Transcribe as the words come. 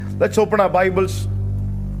Let's open our Bibles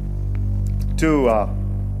to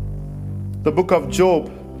the book of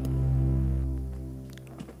Job.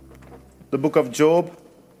 The book of Job.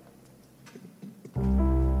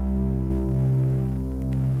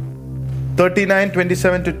 (39,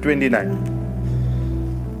 27 to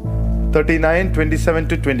 29). 39, 27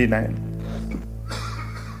 to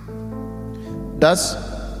 29. Does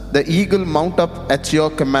the eagle mount up at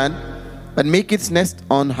your command and make its nest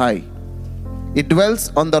on high? It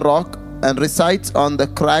dwells on the rock and resides on the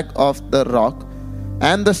crag of the rock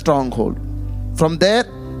and the stronghold. From there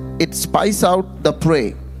it spies out the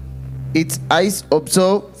prey. Its eyes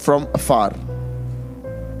observe from afar.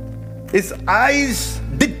 His eyes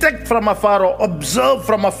detect from afar or observe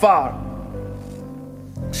from afar.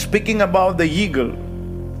 Speaking about the eagle,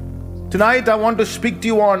 tonight I want to speak to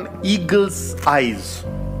you on eagle's eyes.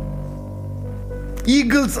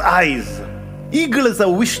 Eagle's eyes. Eagle is a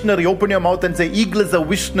visionary. Open your mouth and say, eagle is a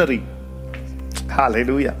visionary.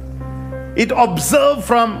 Hallelujah. It observes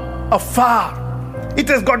from afar. It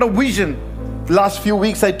has got a vision. Last few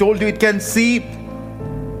weeks I told you it can see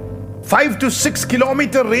 5 to 6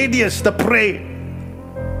 kilometer radius, the prey.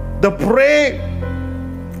 The prey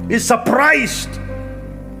is surprised.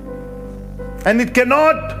 And it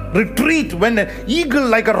cannot retreat when an eagle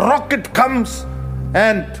like a rocket comes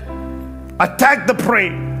and attack the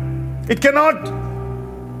prey. It cannot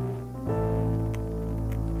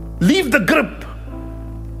leave the grip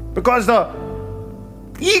because the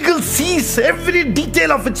eagle sees every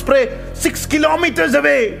detail of its prey 6 kilometers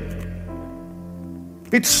away.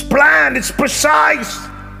 It's planned, it's precise.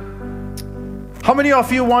 How many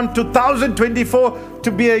of you want 2024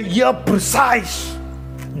 to be a year precise,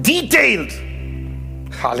 detailed?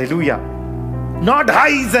 Hallelujah. Not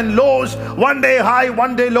highs and lows, one day high,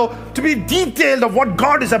 one day low. To be detailed of what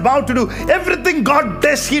God is about to do. Everything God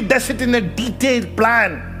does, He does it in a detailed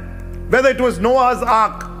plan. Whether it was Noah's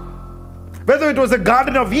ark, whether it was the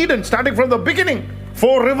Garden of Eden, starting from the beginning,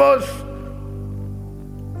 4 rivers,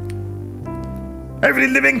 every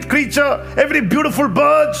living creature, every beautiful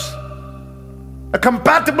bird, a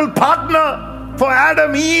compatible partner for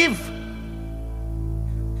Adam, Eve.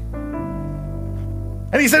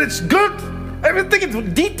 And He said it's good. Everything is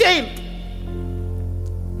detailed.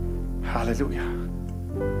 Hallelujah.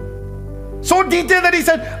 So detailed that He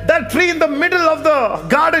said, that tree in the middle of the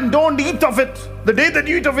garden, don't eat of it. The day that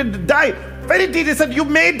you eat of it, die. Very detailed. He said, you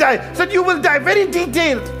may die. He said, you will die. Very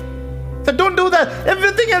detailed. He said, don't do that.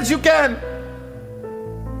 Everything else you can.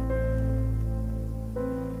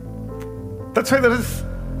 That's why there is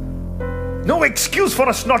no excuse for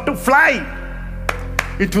us not to fly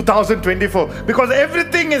in 2024, because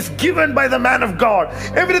everything is given by the man of God.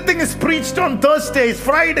 Everything is preached on Thursdays,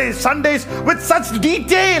 Fridays, Sundays with such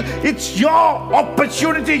detail. It's your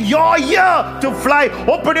opportunity, your year to fly.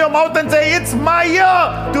 Open your mouth and say, it's my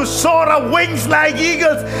year to soar on wings like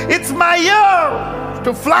eagles. It's my year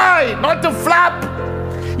to fly, not to flap.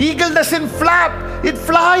 Eagle doesn't flap, it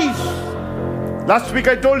flies. Last week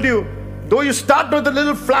I told you, though you start with a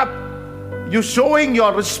little flap, you're showing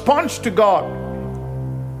your response to God,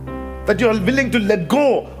 that you are willing to let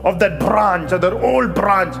go of that branch or that old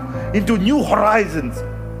branch into new horizons.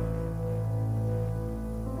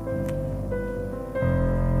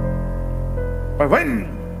 But when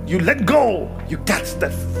you let go, you catch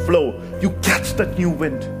that flow, you catch that new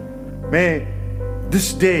wind. May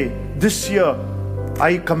this day, this year,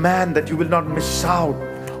 I command that you will not miss out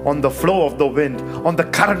on the flow of the wind, on the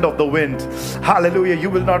current of the wind. Hallelujah. You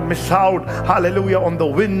will not miss out, hallelujah, on the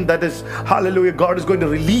wind that is, hallelujah, God is going to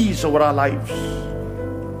release over our lives.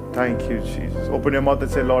 Thank you, Jesus. Open your mouth and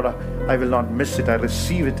say, Lord, I will not miss it. I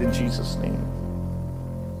receive it in Jesus' name.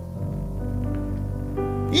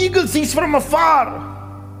 Eagle sees from afar.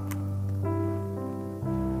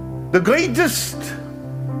 The greatest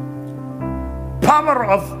power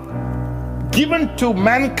of given to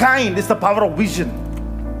mankind is the power of vision.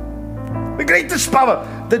 The greatest power.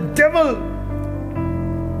 The devil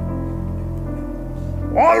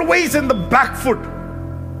always in the back foot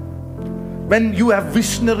when you have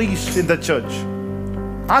visionaries in the church.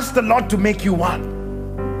 Ask the Lord to make you one.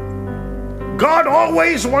 God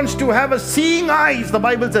always wants to have a seeing eyes, the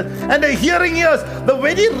Bible says, and a hearing ears. The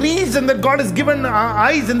very reason that God has given our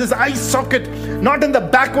eyes in this eye socket, not in the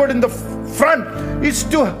backward, in the front, is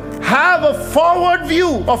to have a forward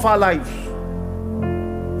view of our lives.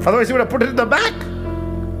 Otherwise you would have put it in the back.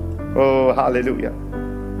 Oh, hallelujah.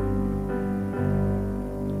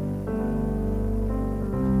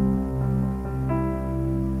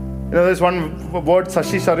 You know, there's one word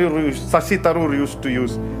Sashi Tharoor used to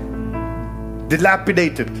use.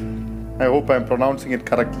 Dilapidated. I hope I'm pronouncing it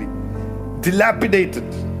correctly.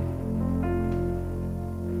 Dilapidated.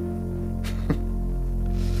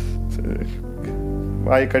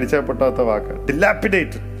 വായി കടിച്ചാൽ പൊട്ടാത്ത വാക്ക്.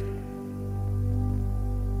 Dilapidated.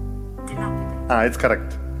 It's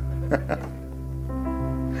correct.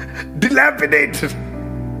 Dilapidated.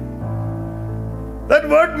 That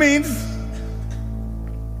word means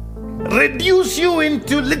reduce you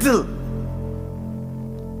into little.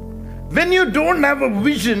 When you don't have a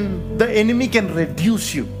vision, the enemy can reduce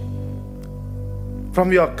you from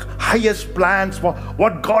your highest plans,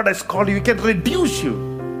 what God has called you. He can reduce you.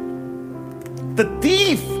 The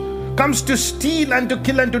thief comes to steal and to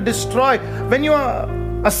kill and to destroy. When you are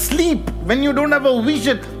asleep, when you don't have a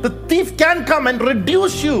vision, the thief can come and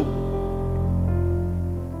reduce you.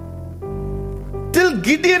 Till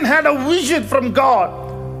Gideon had a vision from God,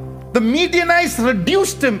 the Midianites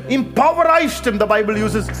reduced him, impoverished him, the Bible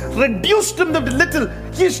uses, reduced him a little.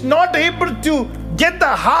 He is not able to get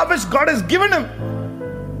the harvest God has given him.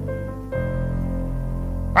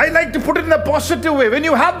 I like to put it in a positive way. When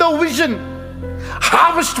you have the vision,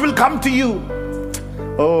 harvest will come to you.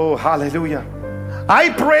 Oh, hallelujah. I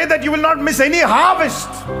pray that you will not miss any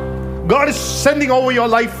harvest God is sending over your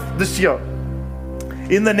life this year.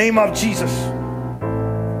 In the name of Jesus.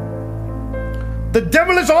 The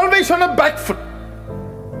devil is always on a back foot.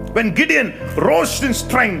 When Gideon rose in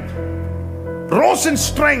strength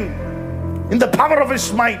in the power of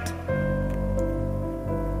his might,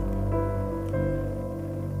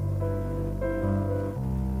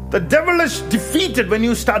 the devil is defeated when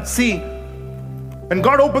you start seeing. When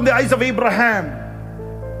God opened the eyes of Abraham,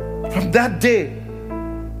 from that day,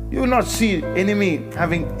 you will not see enemy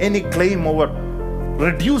having any claim over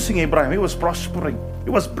reducing Abraham. He was prospering.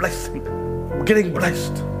 He was blessing, getting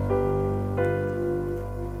blessed.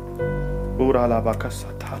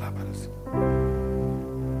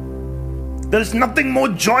 There is nothing more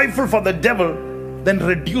joyful for the devil than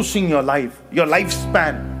reducing your life, your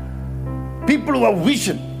lifespan. People who have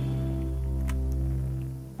vision,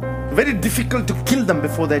 very difficult to kill them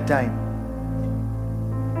before their time.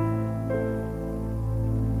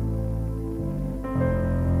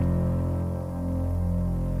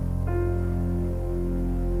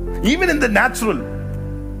 Even in the natural,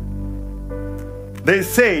 they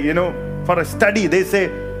say, for a study, they say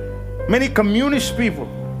many communist people,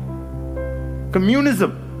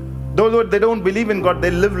 communism, though they don't believe in God,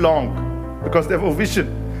 they live long because they have a vision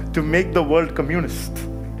to make the world communist.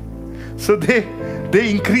 So they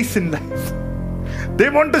increase in life. They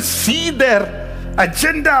want to see their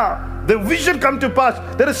agenda, their vision come to pass.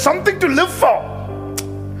 There is something to live for.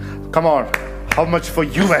 Come on, how much for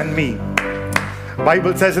you and me?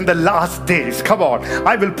 Bible says in the last days, come on,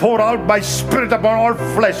 I will pour out my spirit upon all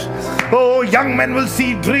flesh. Oh, young men will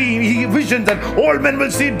see visions and old men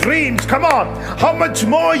will see dreams. Come on, how much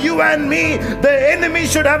more you and me? The enemy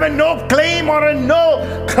should have a no claim or a no,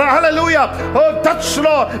 hallelujah, oh, touch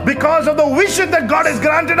law because of the vision that God has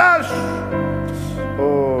granted us.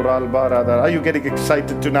 Oh, are you getting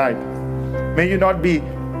excited tonight? May you not be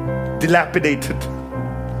dilapidated.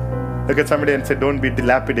 Look at somebody and say, don't be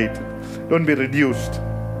dilapidated. Don't be reduced.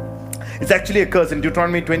 It's actually a curse in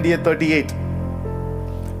Deuteronomy 28:38.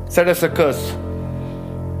 Said as a curse.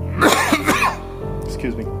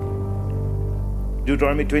 Excuse me.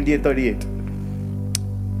 Deuteronomy 28:38.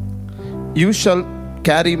 You shall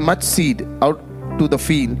carry much seed out to the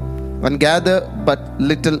field and gather but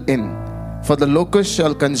little in, for the locust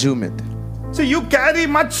shall consume it. So you carry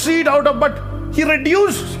much seed out of, but he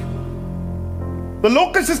reduced. The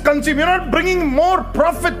locust is consumed. You're not bringing more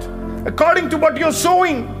profit according to what you're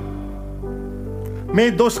sowing. May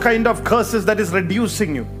those kind of curses that is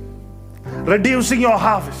reducing you, reducing your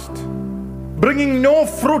harvest, bringing no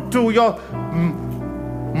fruit to your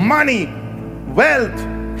money, wealth,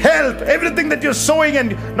 health, everything that you're sowing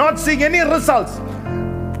and not seeing any results,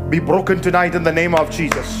 be broken tonight in the name of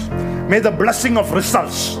Jesus. May the blessing of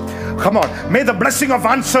results, come on, may the blessing of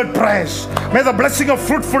answered prayers, may the blessing of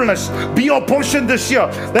fruitfulness be your portion this year.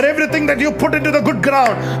 That everything that you put into the good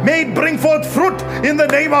ground, may it bring forth fruit in the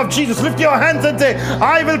name of Jesus. Lift your hands and say,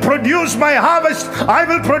 I will produce my harvest. I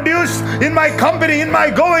will produce in my company, in my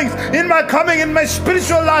goings, in my coming, in my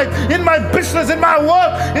spiritual life, in my business, in my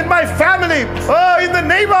work, in my family. Oh, in the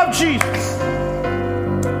name of Jesus.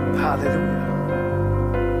 Hallelujah.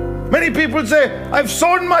 Many people say, I've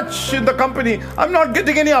sown much in the company. I'm not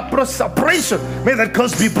getting any appraisal. May that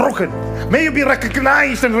curse be broken. May you be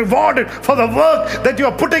recognized and rewarded for the work that you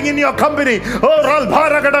are putting in your company.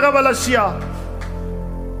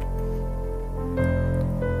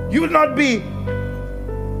 You will not be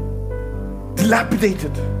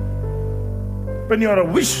dilapidated. When you are a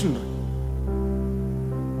vision,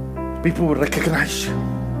 people will recognize you.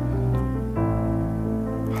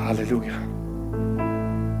 Hallelujah.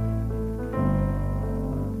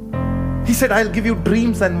 He said, I'll give you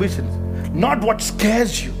dreams and visions. Not what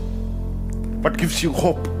scares you, but gives you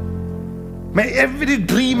hope. May every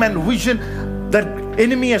dream and vision that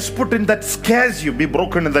enemy has put in that scares you be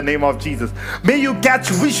broken in the name of Jesus. May you catch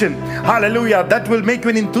vision, hallelujah, that will make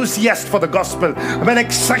you an enthusiast for the gospel,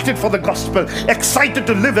 excited for the gospel, excited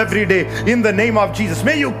to live every day in the name of Jesus.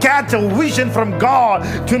 May you catch a vision from God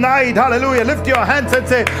tonight, hallelujah. Lift your hands and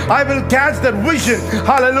say, I will catch that vision,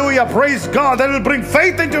 hallelujah, praise God, that will bring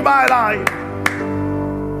faith into my life.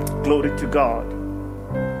 Glory to God.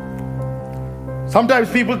 Sometimes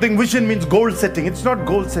people think vision means goal setting. It's not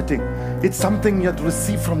goal setting. It's something you have to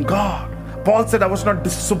receive from God. Paul said, I was not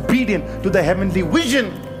disobedient to the heavenly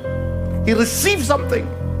vision. He received something.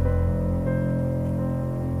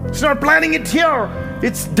 It's not planning it here.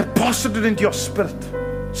 It's deposited into your spirit,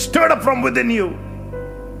 stirred up from within you.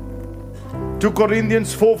 2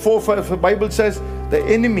 Corinthians 4:4, the Bible says, the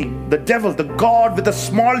enemy, the devil, the God with a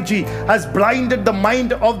small g, has blinded the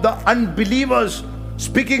mind of the unbelievers.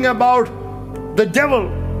 Speaking about the devil,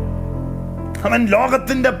 അവൻ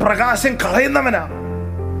ലോകത്തിന്റെ പ്രകാശം കളയുന്നവനാ.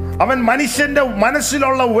 അവൻ മനുഷ്യന്റെ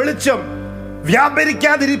മനസ്സിലുള്ള വെളിച്ചം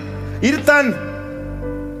വ്യാപരിക്കാതിരുത്താൻ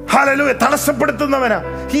hallelujah തടസ്സപ്പെടുത്തുന്നവനാ.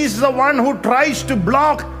 He is the one who tries to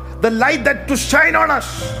block the light that to shine on us.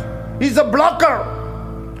 He is a blocker.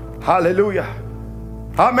 Hallelujah.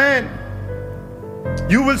 Amen.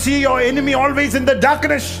 You will see your enemy always in the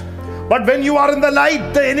darkness. But when you are in the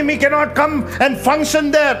light, the enemy cannot come and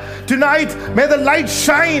function there. Tonight, may the light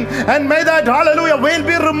shine, and may that, hallelujah, veil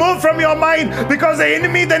be removed from your mind, because the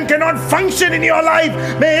enemy then cannot function in your life.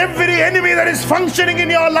 May every enemy that is functioning in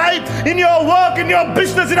your life, in your work, in your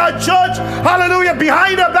business, in our church, hallelujah,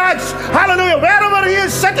 behind our backs, hallelujah, wherever he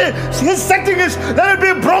is setting, his setting is, let it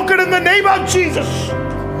be broken in the name of Jesus.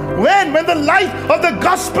 When the light of the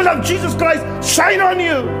gospel of Jesus Christ shine on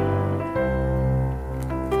you.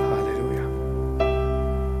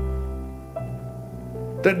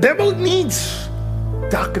 The devil needs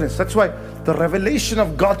darkness. That's why the revelation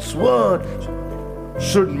of God's word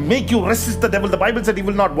should make you resist the devil. The Bible said he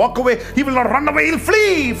will not walk away, he will not run away, he'll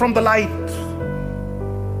flee from the light.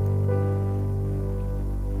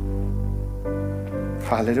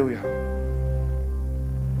 Hallelujah.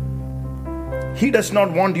 He does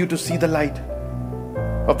not want you to see the light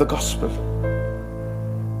of the gospel.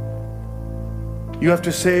 You have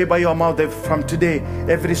to say by your mouth that from today,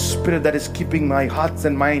 every spirit that is keeping my hearts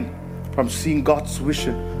and mind from seeing God's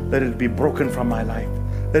vision, let it be broken from my life.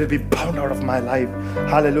 Let it be bound out of my life.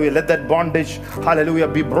 Hallelujah. Let that bondage, hallelujah,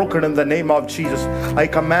 be broken in the name of Jesus. I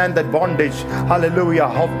command that bondage, hallelujah,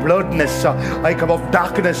 of blurredness, of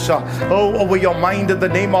darkness, over your mind in the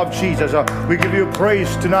name of Jesus. We give you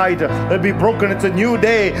praise tonight. Let it be broken. It's a new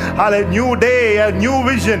day. Hallelujah. New day, a new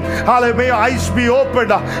vision. Hallelujah. May your eyes be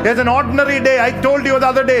opened. It's an ordinary day. I told you the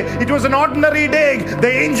other day, it was an ordinary day.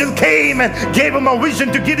 The angel came and gave him a vision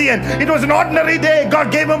to Gideon. It was an ordinary day. God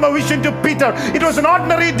gave him a vision to Peter. It was an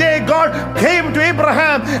ordinary day. God came to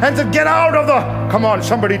Abraham and said, get out of the, come on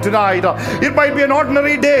somebody tonight, it might be an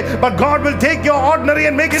ordinary day, but God will take your ordinary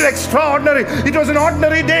and make it extraordinary. It was an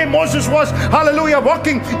ordinary day. Moses was, hallelujah,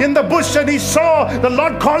 walking in the bush, and he saw the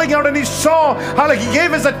Lord calling out, and he saw, hallelujah, he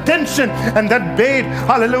gave his attention, and that made,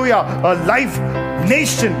 hallelujah, a life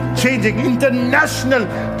nation changing, international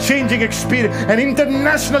changing experience. An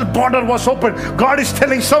international border was open. God is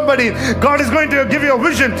telling somebody, God is going to give you a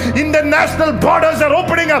vision. International borders are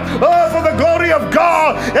opening up. Oh, for the glory of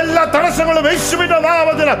God. Ella tarasangalum Yeshuvinna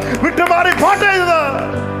naamathil vittumari paatayida.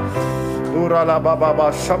 Urala baba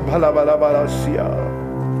ba shabhala bala bala siya.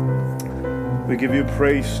 We give you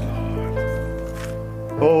praise, Lord.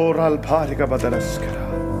 Oral bhalika badalaskara.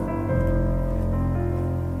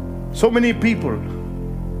 So many people,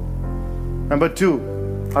 number two,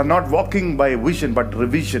 are not walking by vision but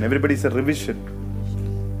revision. Everybody say revision.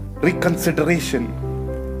 Reconsideration.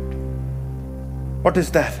 What is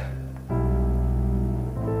that?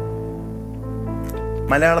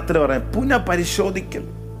 മലയാളത്തിൽ പറയാം പുനഃപരിശോധിക്കൽ,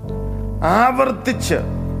 ആവർത്തിച്ച്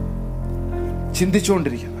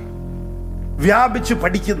ചിന്തിച്ചുകൊണ്ടിരിക്കുന്ന, വ്യാപിച്ച്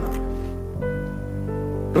പഠിക്കുന്ന,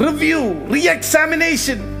 review,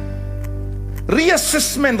 reexamination,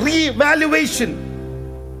 reassessment, re-evaluation,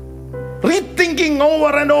 rethinking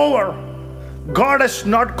over and over. God has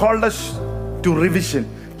not called us to revision.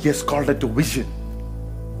 He has called us to vision.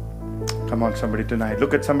 Come on somebody tonight.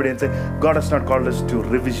 Look at somebody and say, God has not called us to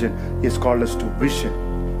revision. He has called us to vision.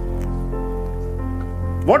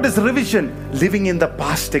 What is revision? Living in the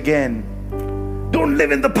past again. Don't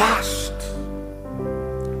live in the past.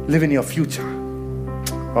 Live in your future.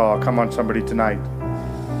 Oh, come on somebody tonight.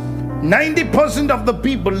 90% of the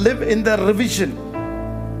people live in the revision.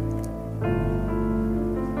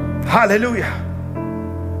 Hallelujah.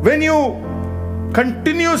 When you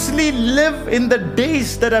continuously live in the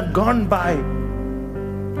days that have gone by,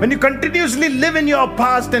 when you continuously live in your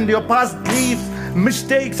past and your past deeds,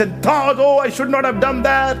 mistakes and thoughts, oh, I should not have done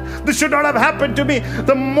that, this should not have happened to me,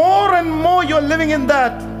 the more and more you're living in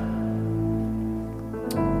that,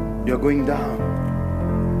 you're going down.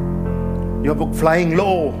 You're flying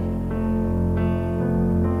low.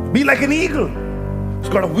 Be like an eagle. It's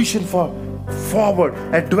got a vision for forward,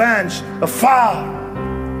 advance, afar,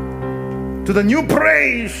 to the new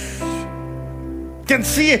praise. Can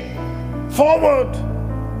see it forward.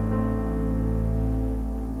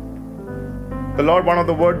 The Lord, one of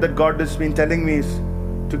the words that God has been telling me is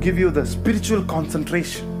to give you the spiritual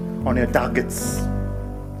concentration on your targets.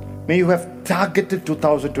 May you have targeted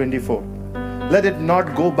 2024. Let it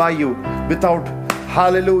not go by you without,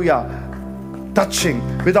 hallelujah, touching,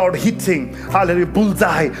 without hitting, hallelujah,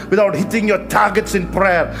 bullseye, without hitting your targets in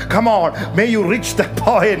prayer. Come on, may you reach that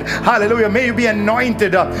point. Hallelujah. May you be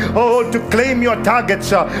anointed, to claim your targets.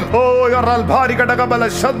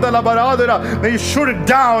 May you shoot it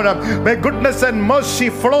down. May goodness and mercy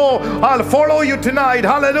flow. I'll follow you tonight.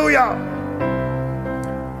 Hallelujah.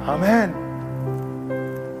 Amen.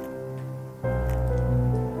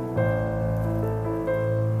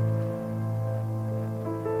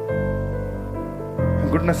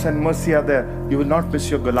 Goodness and mercy are there. You will not miss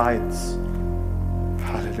your Goliaths.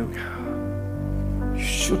 Hallelujah.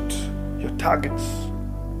 Shoot your targets,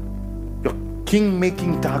 your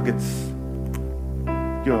king-making targets,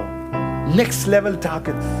 your next level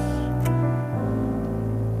targets.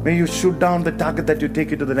 May you shoot down the target that you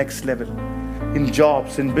take you to the next level. In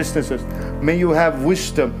jobs, in businesses, may you have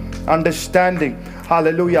wisdom, understanding,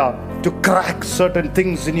 hallelujah, to crack certain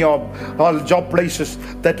things in your job places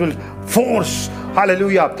that will force,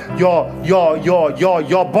 hallelujah,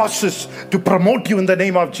 your bosses to promote you in the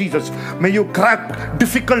name of Jesus. May you crack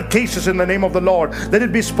difficult cases in the name of the Lord. Let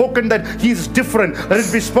it be spoken that He is different. Let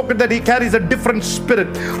it be spoken that He carries a different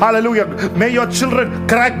spirit. Hallelujah. May your children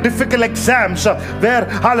crack difficult exams where,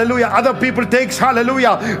 hallelujah, other people takes,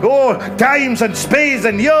 hallelujah, times and space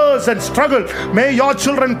and years and struggle. May your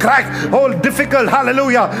children crack difficult,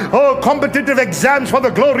 hallelujah, competitive exams for the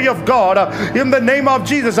glory of God in the name of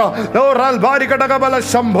Jesus.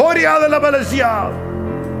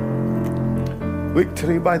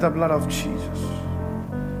 Victory by the blood of Jesus.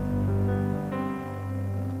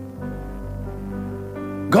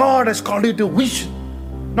 God has called you to vision,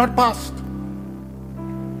 not past.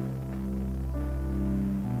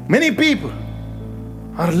 Many people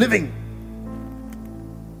are living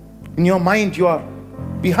in your mind, you are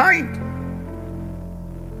behind.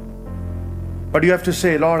 But you have to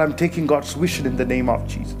say, Lord, I'm taking God's vision in the name of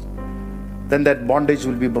Jesus. Then that bondage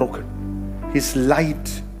will be broken. His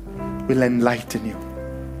light will enlighten you.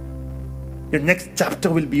 Your next chapter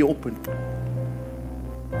will be open.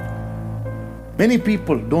 Many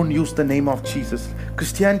people don't use the name of Jesus.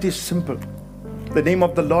 Christianity is simple. The name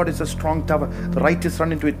of the Lord is a strong tower. The righteous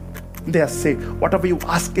run into it. They are saved. Whatever you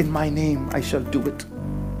ask in my name, I shall do it.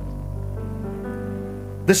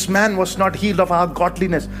 This man was not healed of our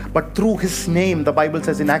godliness, but through his name, the Bible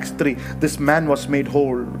says in Acts 3, this man was made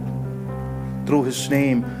whole. Through his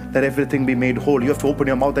name, let everything be made whole. You have to open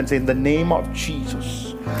your mouth and say, in the name of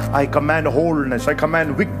Jesus, I command wholeness, I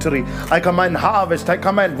command victory, I command harvest, I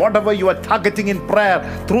command whatever you are targeting in prayer,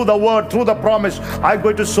 through the word, through the promise. I'm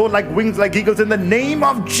going to soar like wings, like eagles in the name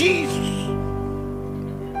of Jesus.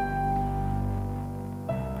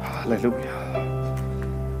 Hallelujah.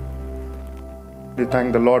 We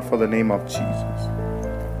thank the Lord for the name of Jesus.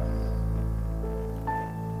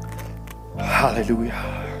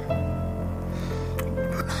 Hallelujah.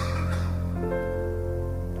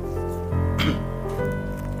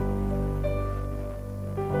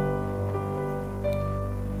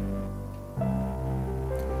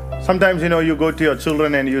 Sometimes, you go to your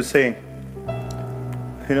children and you say,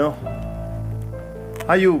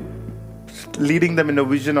 are you leading them in a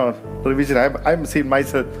vision or revision? I'm seeing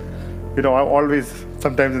myself, I'm always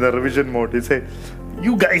sometimes in the revision mode. You say,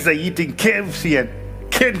 you guys are eating KFC and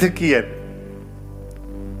Kentucky and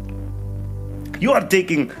you are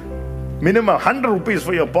taking minimum 100 rupees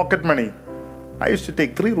for your pocket money. I used to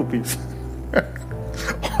take 3 rupees.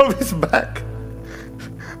 Always back.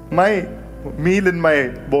 My meal in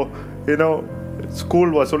my school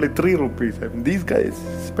was only 3 rupees. I mean, these guys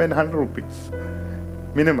spend 100 rupees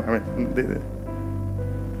minimum. I mean,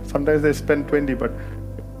 sometimes they spend 20, but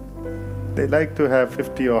they like to have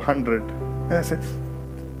 50 or 100. And I said,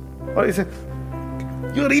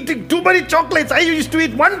 you're eating too many chocolates. I used to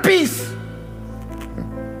eat 1 piece.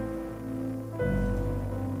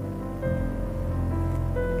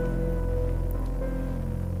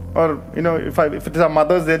 Or, if it is our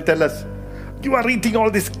mothers, they'll tell us, you are eating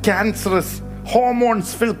all these cancerous,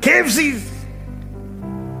 hormones-filled KFCs.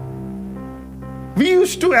 We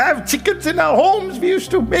used to have chickens in our homes. We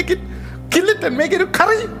used to kill it and make it a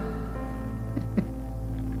curry.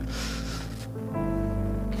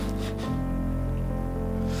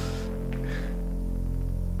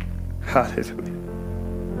 Hallelujah.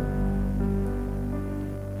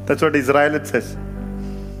 That's what Israel says.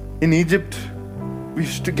 In Egypt, we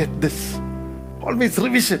used to get this. Always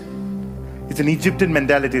revision. It's an Egyptian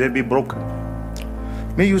mentality that be broken.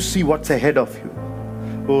 May you see what's ahead of you.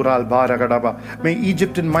 May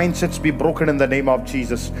Egyptian mindsets be broken in the name of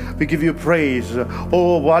Jesus. We give you praise.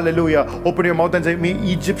 Oh, hallelujah. Open your mouth and say, may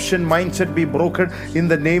Egyptian mindset be broken in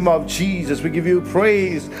the name of Jesus. We give you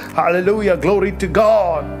praise. Hallelujah. Glory to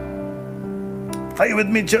God. Are you with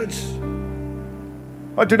me, church?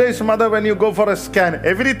 Or today's mother, when you go for a scan,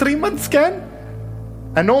 every 3 months scan,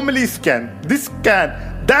 anomaly scan, this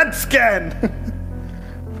scan, that scan.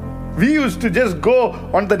 We used to just go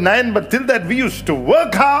on the 9, but till that we used to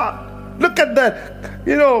work hard. Look at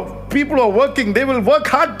that. People are working. They will work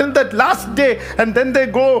hard till that last day, and then they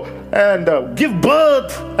go and give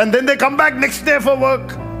birth, and then they come back next day for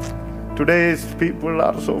work. Today's people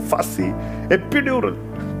are so fussy. Epidural.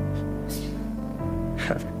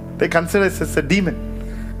 They consider it as a demon.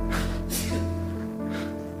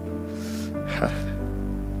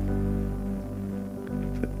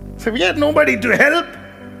 So we had nobody to help.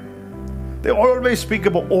 They always speak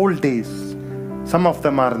about old days. Some of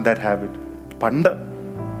them are in that habit. Panda.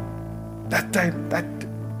 That time, that.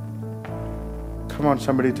 Come on,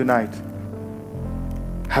 somebody tonight.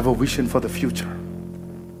 Have a vision for the future.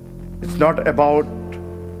 It's not about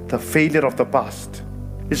the failure of the past.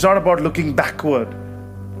 It's not about looking backward.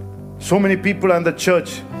 So many people in the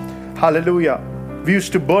church, hallelujah, we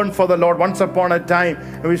used to burn for the Lord once upon a time.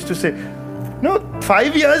 And we used to say,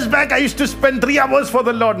 5 years back I used to spend 3 hours for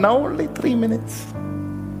the Lord. Now only 3 minutes.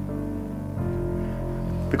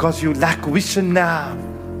 Because you lack vision now.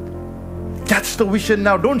 That's the vision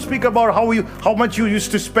now. Don't speak about how much you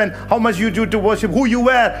used to spend, how much you do to worship, who you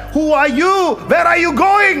were, who are you, where are you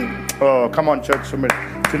going? Oh, come on, church,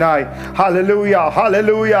 tonight. Hallelujah,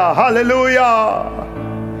 hallelujah, hallelujah,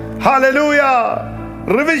 hallelujah.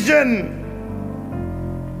 Revision.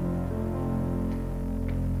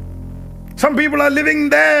 Some people are living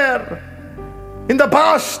there in the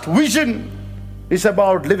past. Vision is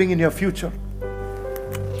about living in your future,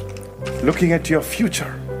 looking at your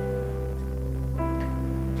future.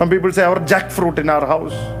 Some people say our jackfruit in our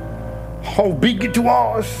house, how big it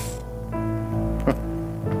was.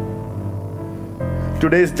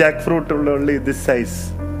 Today's jackfruit is only this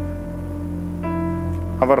size.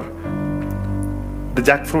 The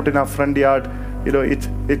jackfruit in our front yard,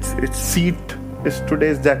 it's seed. Is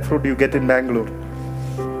today's jackfruit you get in Bangalore.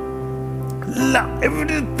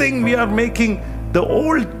 Everything we are making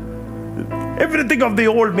everything of the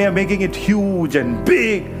old, we are making it huge and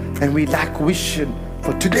big, and we lack vision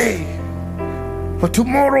for today, for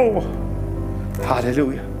tomorrow.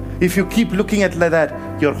 Hallelujah. If you keep looking at like that,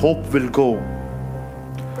 your hope will go.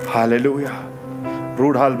 Hallelujah.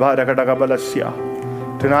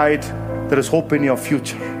 Tonight, there is hope in your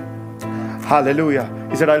future. Hallelujah.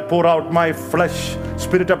 He said, I'll pour out my flesh,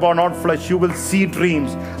 spirit upon all flesh. You will see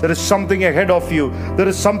dreams. There is something ahead of you. There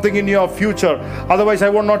is something in your future. Otherwise, I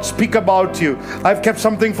will not speak about you. I've kept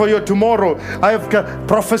something for your tomorrow.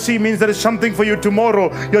 Prophecy means there is something for you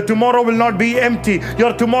tomorrow. Your tomorrow will not be empty.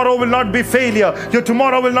 Your tomorrow will not be failure. Your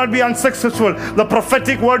tomorrow will not be unsuccessful. The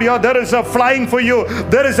prophetic word here, there is a flying for you.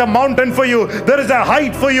 There is a mountain for you. There is a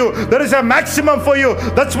height for you. There is a maximum for you.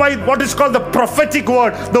 That's why what is called the prophetic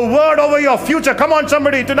word, the word over your future. Come on,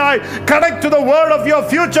 somebody tonight, connect to the word of your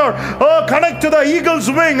future. Oh, connect to the eagle's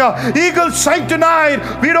wing, eagle's sight tonight.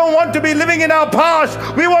 We don't want to be living in our past.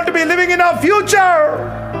 We want to be living in our future.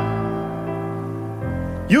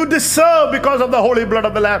 You deserve because of the holy blood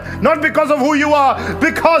of the Lamb, not because of who you are,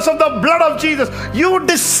 because of the blood of Jesus. You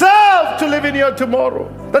deserve to live in your tomorrow.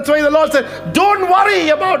 That's why the Lord said, don't worry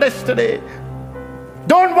about yesterday.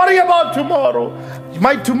 Don't worry about tomorrow.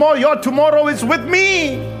 Your tomorrow is with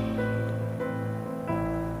me.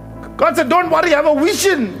 God said, don't worry, have a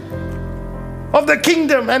vision of the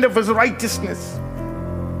kingdom and of His righteousness.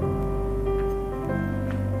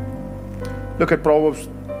 Look at Proverbs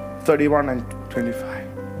 31 and 25.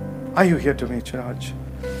 Are you here to me, church?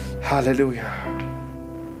 Hallelujah.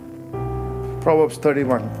 Proverbs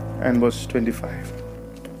 31 and verse 25.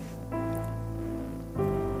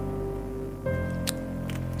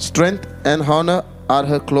 Strength and honor are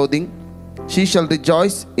her clothing. She shall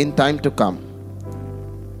rejoice in time to come.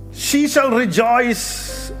 She shall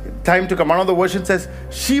rejoice Time to come. One of the versions says,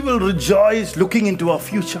 she will rejoice looking into her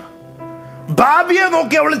future. ഭാവിയെ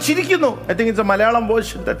നോക്കി അവൾ ചിരിക്കുന്നു. I think it's a Malayalam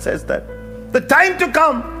version that says that. The time to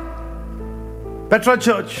come. Petra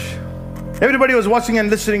Church, everybody was watching and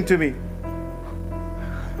listening to me.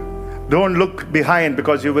 Don't look behind,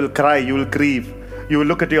 because you will cry, you will grieve. You will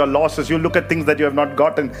look at your losses, you will look at things that you have not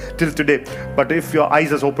gotten till today. But if your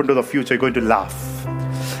eyes are open to the future, you're going to laugh.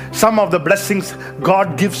 Some of the blessings,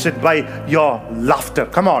 God gives it by your laughter.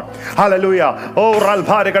 Come on. Hallelujah. Oh,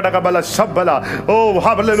 oh,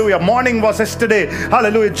 hallelujah. Morning was yesterday.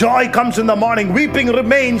 Hallelujah. Joy comes in the morning. Weeping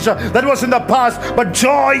remains. That was in the past. But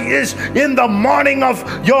joy is in the morning of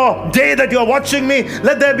your day that you're watching me.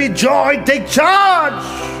 Let there be joy. Take charge.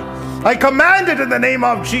 I command it in the name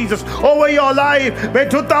of Jesus over your life. May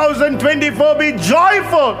 2024 be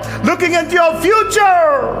joyful, looking into your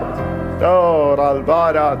future. Oh,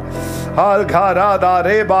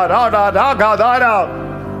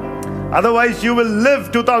 otherwise you will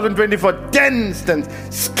live 2024 tensed and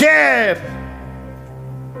scared.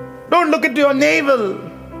 Don't look into your navel.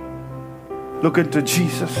 Look into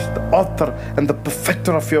Jesus, the author and the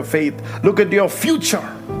perfecter of your faith. Look into your future.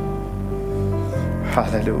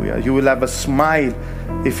 Hallelujah. You will have a smile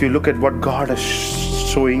if you look at what God is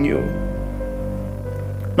showing you.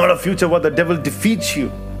 Not a future where the devil defeats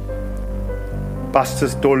you.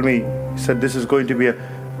 Pastors told me, he said, this is going to be a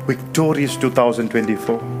victorious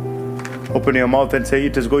 2024. Open your mouth and say,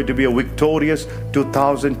 it is going to be a victorious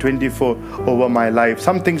 2024 over my life.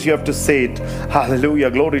 Some things you have to say it. Hallelujah.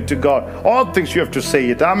 Glory to God. All things you have to say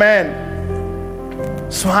it. Amen.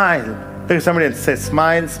 Smile. Look at somebody and say,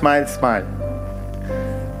 smile, smile, smile.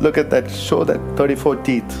 Look at that. Show that 34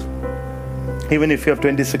 teeth. Even if you have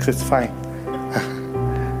 26, it's fine.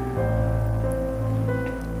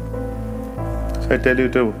 So I tell you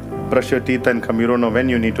to brush your teeth and come. You don't know when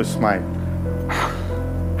you need to smile.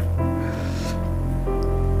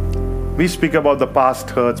 We speak about the past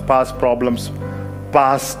hurts, past problems,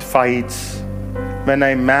 past fights. When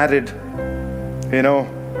I married,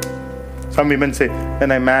 some women say,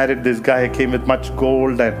 when I married this guy, I came with much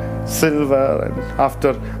gold and silver, and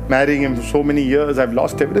after marrying him so many years, I've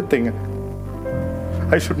lost everything.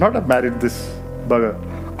 I should not have married this bugger.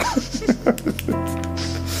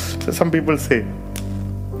 So some people say,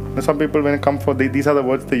 some people when they come for these are the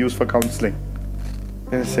words they use for counseling.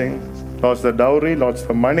 They're saying, lost the dowry, lost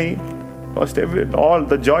the money, lost all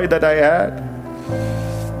the joy that I had.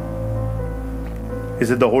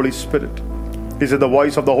 Is it the Holy Spirit? Is it the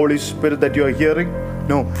voice of the Holy Spirit that you are hearing?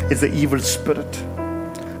 No, it's the evil spirit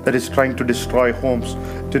that is trying to destroy homes.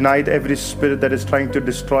 Tonight, every spirit that is trying to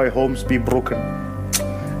destroy homes be broken.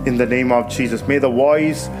 In the name of Jesus. May the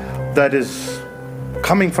voice that is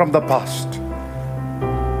coming from the past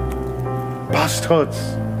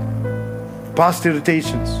hurts, past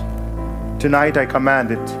irritations, tonight I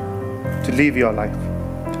command it to leave your life.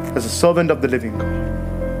 As a servant of the living God,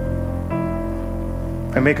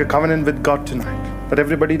 I make a covenant with God tonight that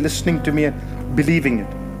everybody listening to me and believing it,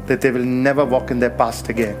 that they will never walk in their past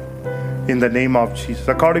again. In the name of Jesus.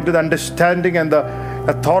 According to the understanding and the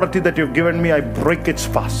authority that you've given me, I break its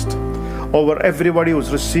fast over everybody who's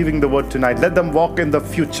receiving the word tonight. Let them walk in the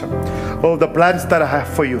future. Oh, the plans that I have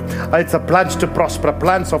for you. It's a plans to prosper,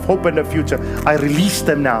 plans of hope and the future. I release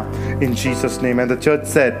them now in Jesus' name. And the church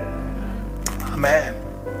said, Amen.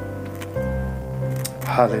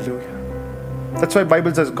 Hallelujah. That's why the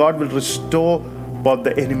Bible says God will restore what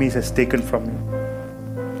the enemies has taken from you.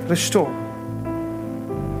 Restore.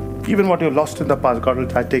 Even what you lost in the past, God will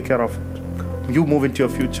take care of it. You move into your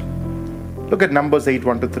future. Look at Numbers 8,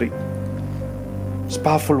 1-3. It's a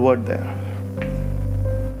powerful word there.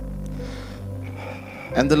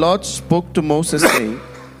 And the Lord spoke to Moses, saying,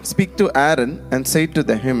 speak to Aaron and say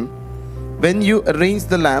to him, when you arrange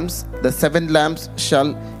the lamps, the 7 lamps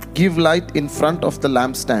shall give light in front of the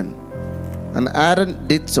lampstand. And Aaron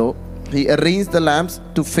did so. He arranged the lamps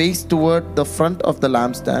to face toward the front of the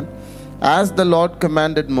lampstand, as the Lord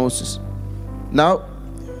commanded Moses. Now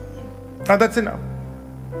that's enough.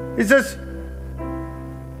 It says,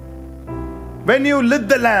 when you lit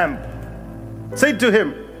the lamp, say to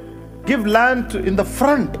him, give lamp in the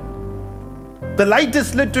front. The light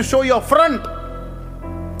is lit to show your front.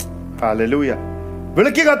 Hallelujah.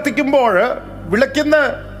 വിളക്ക് കത്തിക്കുമ്പോൾ വിളക്കുന്ന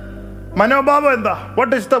മനോഭാവം എന്താ?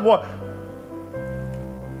 What is the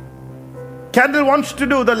candle wants to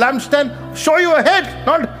do? The lampstand show you ahead,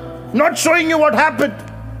 not showing you what happened.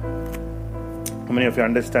 How many of you are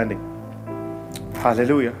understanding?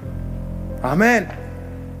 Hallelujah. Amen.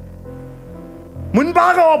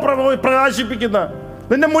 മുൻഭാഗമോ പ്രകാശിപ്പിക്കുന്നത്,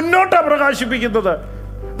 നിന്നെ മുന്നോട്ടാ പ്രകാശിപ്പിക്കുന്നത്.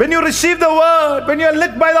 When you receive the word, when you are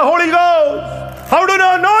lit by the Holy Ghost, How do you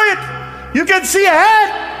know it? You can see ahead.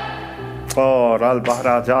 Oh,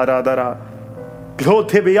 Ralbara Jaradara.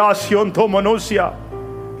 Glothebiasionto Monosia.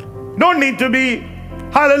 Don't need to be,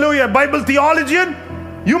 hallelujah, Bible theologian.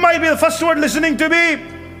 You might be the first one listening to me.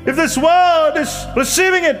 If this word is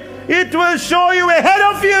receiving it, it will show you ahead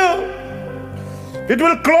of you. It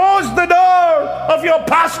will close the door of your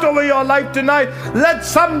past over your life tonight. Let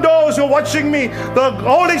some doors who are watching me, the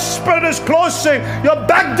Holy Spirit is closing your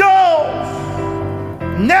back doors.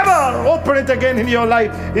 Never open it again in your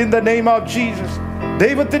life in the name of Jesus.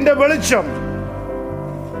 Devathinte velicham.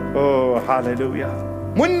 Oh, hallelujah.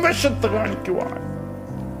 Munvashathu kanikkuvan.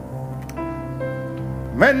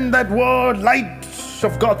 When that word, lights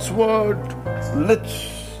of God's word,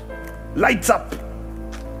 lights up,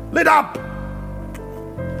 lit up.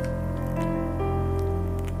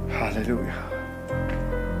 Hallelujah.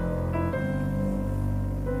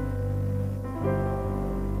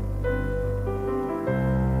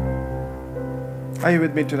 Are you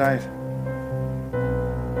with me tonight?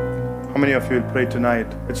 How many of you will pray tonight?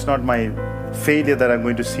 It's not my failure that I'm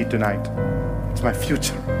going to see tonight. It's my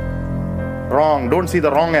future. Wrong. Don't see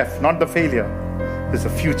the wrong F, not the failure. It's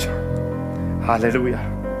the future. Hallelujah.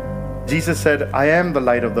 Jesus said, I am the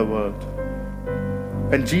light of the world.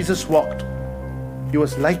 When Jesus walked, He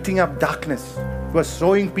was lighting up darkness. He was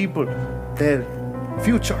showing people their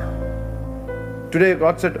future. Today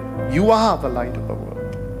God said, you are the light of the world.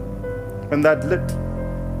 When that lit,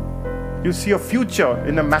 you see a future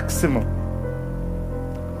in a maximum.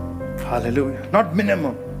 Hallelujah. Not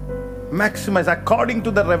minimum. Maximize according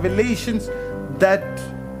to the revelations that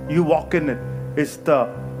you walk in it. Is the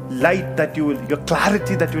light that you will, your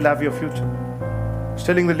clarity that you will have your future. I was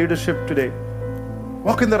telling the leadership today,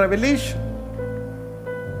 walk in the revelation.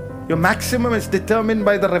 Your maximum is determined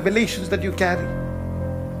by the revelations that you carry.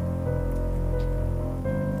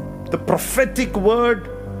 The prophetic word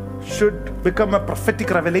should become a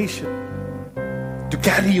prophetic revelation to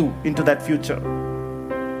carry you into that future.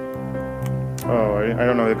 Oh, I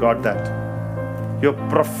don't know if you got that. Your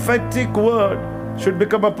prophetic word should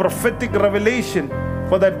become a prophetic revelation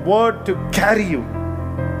for that word to carry you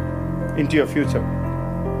into your future.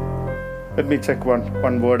 Let me check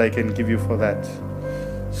one word I can give you for that.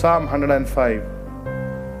 Psalm 105.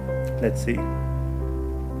 Let's see.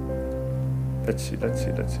 If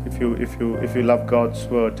you love God's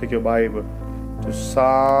word, take your Bible to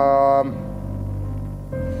Psalm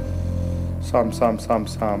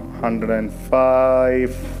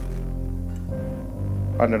 105.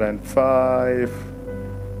 105.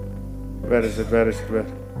 Where is it?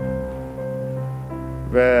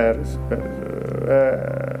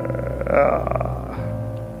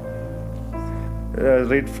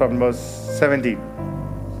 Read from verse 17.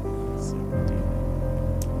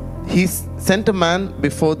 He sent a man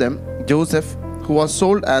before them, Joseph, who was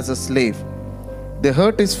sold as a slave. They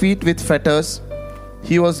hurt his feet with fetters.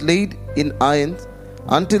 He was laid in irons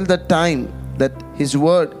until the time that his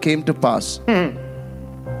word came to pass.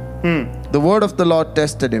 The word of the Lord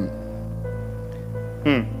tested him.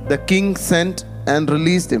 The king sent and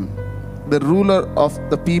released him. The ruler of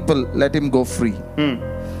the people let him go free.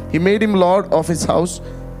 He made him lord of his house,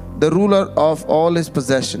 the ruler of all his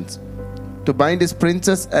possessions, to bind his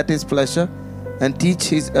princes at his pleasure and teach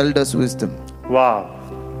his elders wisdom. Wow.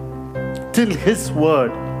 Till his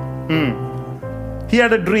word. He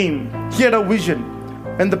had a dream. He had a vision.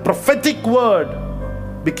 And the prophetic word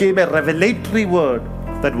became a revelatory word.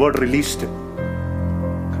 That word released him.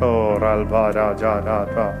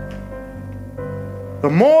 The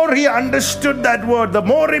more he understood that word, the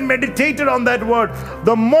more he meditated on that word,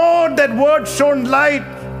 the more that word shone light.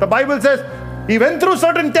 The Bible says he went through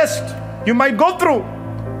certain tests. You might go through,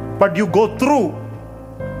 but you go through.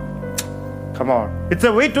 Come on. It's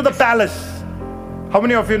a way to the palace. How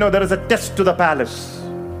many of you know there is a test to the palace?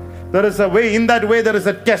 There is a way. In that way there is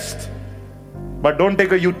a test. But don't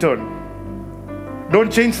take a U-turn.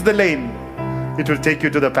 Don't change the lane. It will take you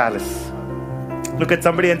to the palace. Look at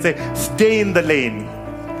somebody and say, stay in the lane.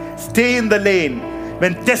 Stay in the lane.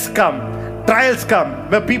 When tests come, trials come,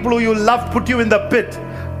 where people who you loved put you in the pit,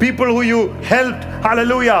 people who you helped,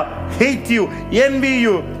 hallelujah, hate you, envy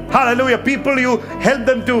you, hallelujah, people you helped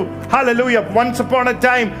them to, hallelujah, once upon a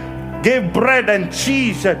time gave bread and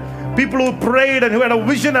cheese, and people who prayed and who had a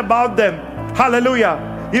vision about them, hallelujah.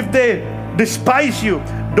 If they despise you,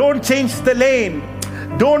 don't change the lane.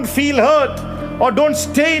 Don't feel hurt or don't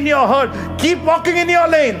stay in your hurt. Keep walking in your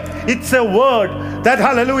lane. It's a word. that,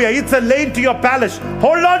 hallelujah, it's a lane to your palace.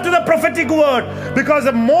 Hold on to the prophetic word, because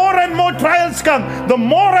the more and more trials come, the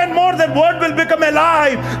more and more that word will become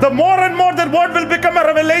alive. The more and more that word will become a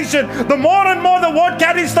revelation. The more and more the word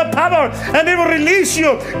carries the power, and it will release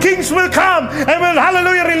you. Kings will come and will,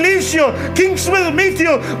 hallelujah, release you. Kings will meet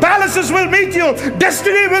you. Palaces will meet you.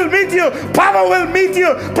 Destiny will meet you. Power will meet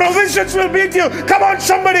you. Provisions will meet you. Come on,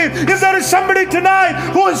 somebody. If there is somebody tonight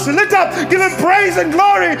who is lit up, give him praise and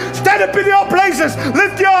glory. Stand up in your places.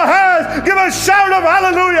 Lift your hands. Give a shout of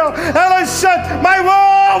hallelujah. And I said, my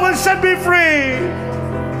word will set me free.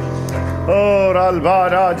 Oh,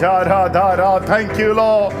 Ralbara Jara Dara. Thank you,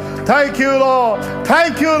 Lord. Thank you, Lord.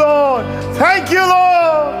 Thank you, Lord. Thank you,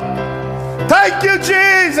 Lord. Thank you,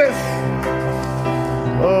 Jesus.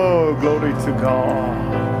 Oh, glory to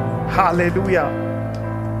God. Hallelujah.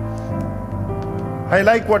 I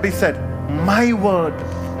like what he said. My word.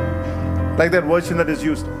 Like that version that is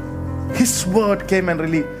used. His word came and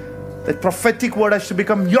really, the prophetic word has to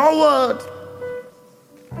become your word.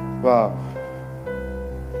 Wow.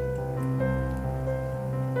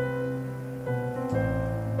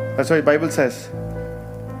 That's why the Bible says,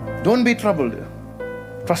 don't be troubled.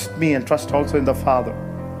 Trust me and trust also in the Father.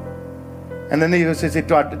 And then he says,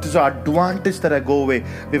 it is an advantage that I go away.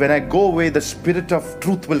 When I go away, the Spirit of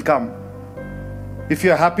truth will come. If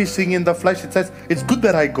you are happy seeing in the flesh, it says, it's good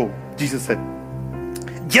that I go. Jesus said,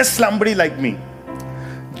 just somebody like me.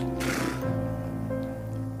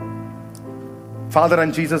 Father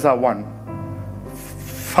and Jesus are one.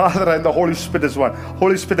 Father and the Holy Spirit is one.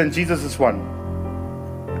 Holy Spirit and Jesus is one.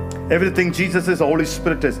 Everything Jesus is, the Holy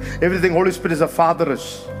Spirit is. Everything Holy Spirit is, the Father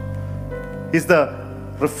is. He's the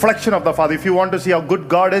reflection of the Father. If you want to see how good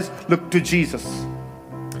God is, look to Jesus.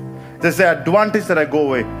 There's the advantage that I go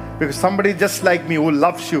away. Because somebody just like me who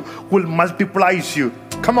loves you, who multiplies you.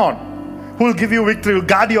 Come on. Who will give you victory, will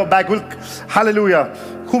guard your back. Hallelujah.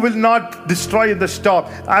 Who will not destroy in the storm.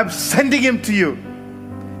 I'm sending him to you.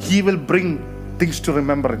 He will bring things to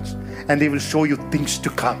remembrance. And he will show you things to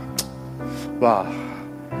come. Wow.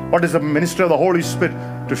 What is the ministry of the Holy Spirit?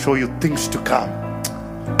 To show you things to come.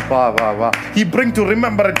 Wow, wow, wow. He brings to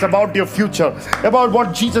remembrance about your future, about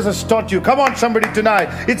what Jesus has taught you. Come on, somebody tonight.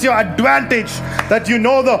 It's your advantage that you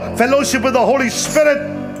know the fellowship with the Holy Spirit.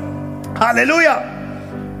 Hallelujah.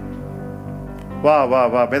 Wow, wow,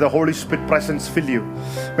 wow. May the Holy Spirit presence fill you.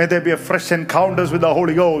 May there be a fresh encounters with the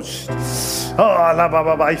Holy Ghost. Oh,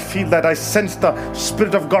 I feel that. I sense the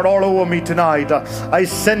Spirit of God all over me tonight. I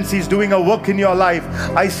sense He's doing a work in your life.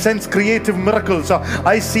 I sense creative miracles.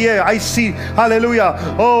 I see, hallelujah.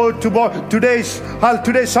 Oh, today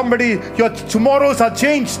somebody, your tomorrows are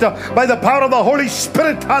changed by the power of the Holy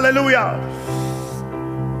Spirit. Hallelujah.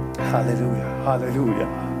 Hallelujah. Hallelujah.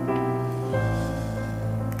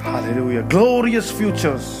 Hallelujah. Glorious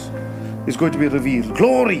futures is going to be revealed.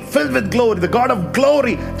 Glory, filled with glory. The God of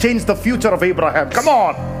glory changed the future of Abraham. Come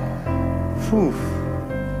on. Whew.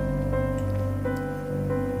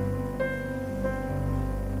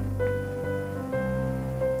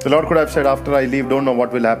 The Lord could have said, after I leave, don't know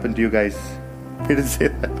what will happen to you guys. He didn't say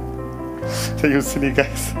that. So you silly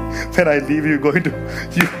guys, when I leave, you're going to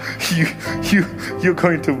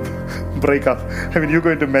break up. I mean, you're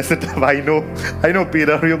going to mess it up. I know,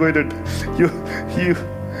 Peter. You're going to,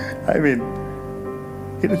 I mean,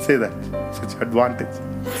 he didn't say that. Such advantage.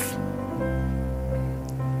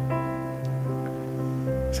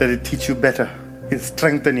 He said, he'll teach you better. He'll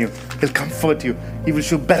strengthen you. He'll comfort you. He will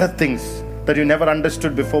show better things that you never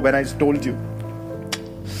understood before when I told you.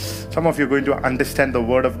 Some of you are going to understand the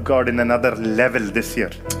Word of God in another level this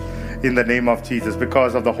year. In the name of Jesus,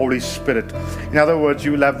 because of the Holy Spirit. In other words,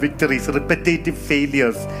 you will have victories, repetitive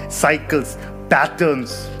failures, cycles,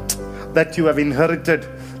 patterns that you have inherited,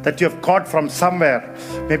 that you have caught from somewhere,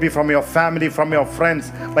 maybe from your family, from your friends,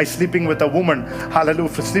 by sleeping with a woman, hallelujah,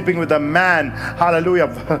 for sleeping with a man, hallelujah,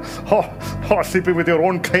 or sleeping with your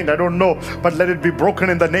own kind, I don't know, but let it be broken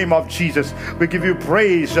in the name of Jesus. We give you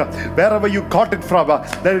praise, wherever you caught it from,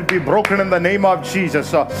 let it be broken in the name of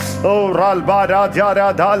Jesus. Oh, Ralbara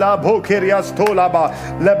Jara Dala Bokerias Tolaba,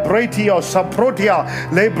 Lebretio Saprotia,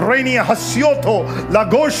 Lebrenia Hasioto,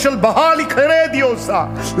 Lagoshel Bahali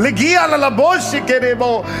Kerediosa, Legia La Boshi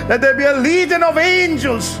Kerebo. Let there be a legion of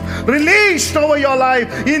angels released over your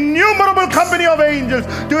life, innumerable company of angels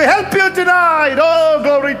to help you tonight. Oh,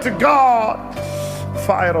 glory to God.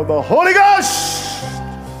 Fire of the Holy Ghost.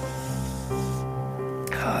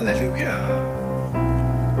 Hallelujah.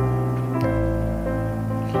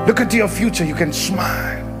 Look at your future, you can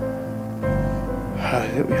smile.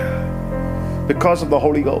 Hallelujah. Because of the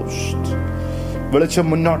Holy Ghost.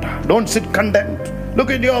 Don't sit condemned. Look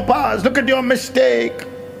at your past, look at your mistake.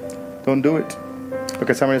 Don't do it. Look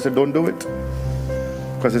at somebody and say, don't do it.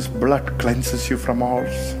 Because His blood cleanses you from all.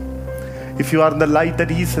 If you are in the light, that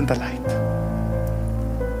He is in the light.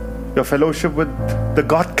 Your fellowship with the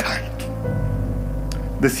God kind.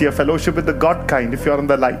 This year, fellowship with the God kind if you are in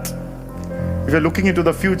the light. If you're looking into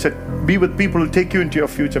the future, be with people who take you into your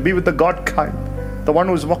future. Be with the God kind, the one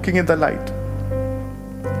who is walking in the light.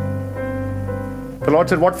 The Lord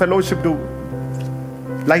said, what fellowship do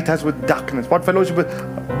light has with darkness? What fellowship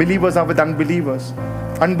with believers are with unbelievers?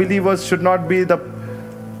 Unbelievers should not be the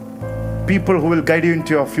people who will guide you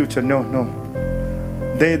into your future. No.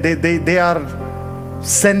 They are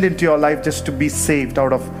sent into your life just to be saved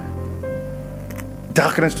out of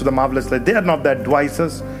darkness to the marvelous light. They are not the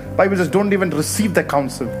advisors. Bible says, don't even receive the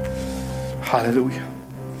counsel. Hallelujah.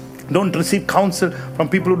 Don't receive counsel from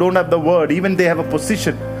people who don't have the word. Even they have a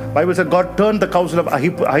position. Bible says God turned the counsel of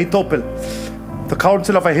Ahithophel. The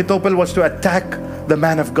counsel of Ahithophel was to attack the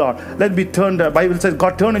man of God. Let me turn. The Bible says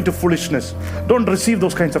God turned into foolishness. Don't receive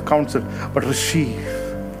those kinds of counsel, but receive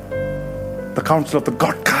the counsel of the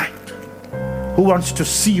God kind, who wants to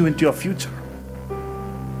see you into your future.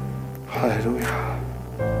 Hallelujah.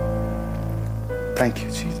 Thank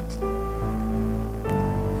you, Jesus.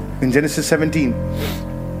 In Genesis 17,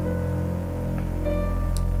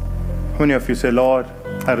 how many of you say, Lord,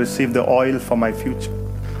 I receive the oil for my future.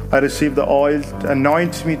 I receive the oil to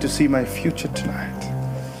anoint me to see my future tonight.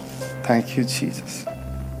 Thank you, Jesus.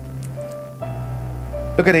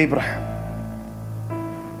 Look at Abraham.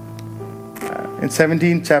 In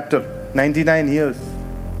 17th chapter, 99 years,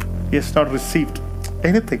 he has not received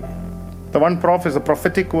anything. The one prophet is a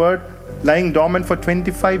prophetic word lying dormant for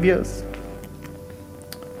 25 years.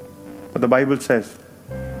 But the Bible says,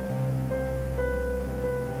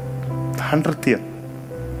 the 100th year,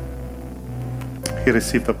 he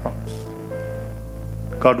received the promise.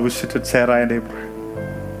 God visited Sarah and Abraham.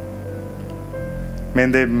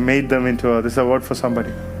 Man, they made them into this is a word for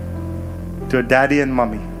somebody, to a daddy and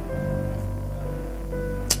mommy.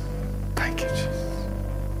 Thank you, Jesus.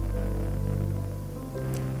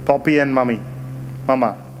 Poppy and mommy.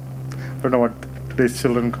 Mama. I don't know what today's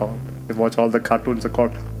children call. They watch all the cartoons, are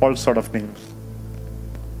called all sort of names.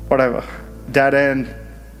 Whatever. Dad and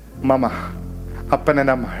mama. Appan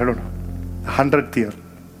and amma. I don't know. 100th year,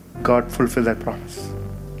 God fulfilled that promise.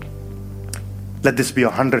 Let this be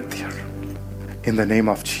your 100th year. In the name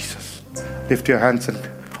of Jesus. Lift your hands and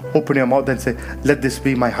open your mouth and say, let this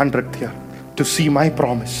be my 100th year. To see my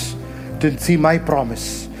promise. To see my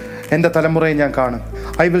promise. I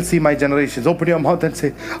will see my generations. Open your mouth and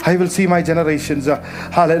say, I will see my generations.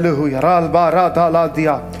 Hallelujah.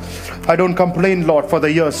 I don't complain, Lord, for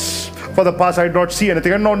the years. For the past I did not see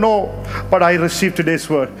anything. No. But I received today's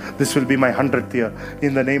word. This will be my 100th year.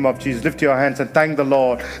 In the name of Jesus. Lift your hands and thank the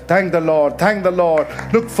Lord. Thank the Lord. Thank the Lord.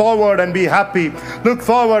 Look forward and be happy. Look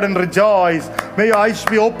forward and rejoice. May your eyes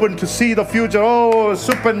be open to see the future. Oh,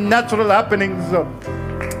 supernatural happenings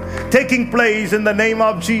taking place in the name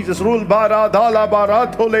of Jesus. Rul bara dhala bara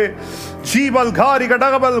thole jibal ghari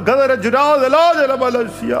gadagabal gadara jurad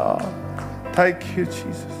alasia. Thank you,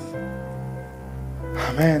 Jesus.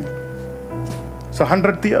 Amen. It's a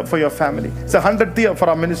 100th year for your family. It's a 100th year for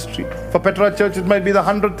our ministry. For Petra Church, it might be the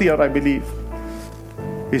 100th year, I believe.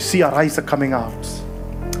 We see our eyes are coming out.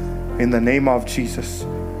 In the name of Jesus.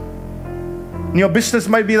 Your business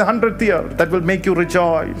might be the 100th year. That will make you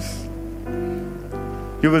rejoice.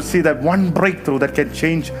 You will see that one breakthrough that can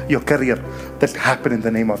change your career. That happen in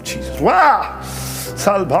the name of Jesus. Wow!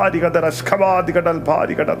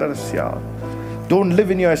 Don't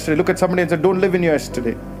live in your yesterday. Look at somebody and say, don't live in your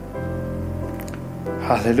yesterday.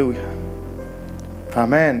 Hallelujah.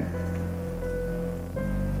 Amen.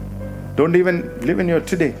 Don't even live in your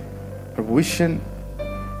today. Your vision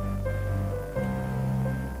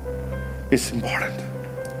is important.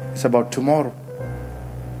 It's about tomorrow.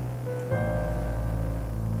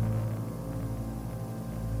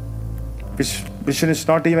 Vision is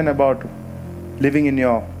not even about living in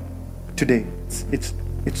your today. It's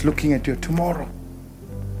looking at your tomorrow.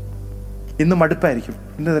 You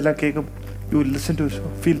will listen to it,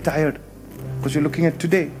 feel tired because you're looking at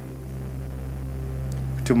today.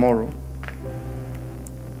 Tomorrow.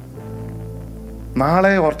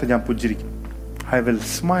 I will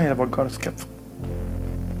smile about God's kept.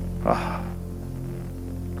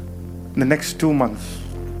 In the next 2 months,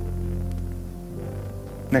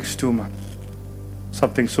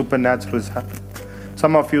 something supernatural is happening.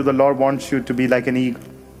 Some of you, the Lord wants you to be like an eagle.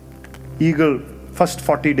 Eagle, first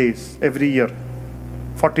 40 days, every year.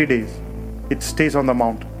 40 days. It stays on the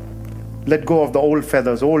mountain. Let go of the old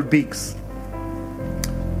feathers, old beaks.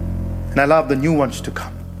 And allow the new ones to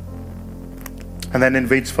come. And then it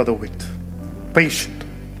waits for the wind. Patient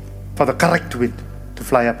for the correct wind to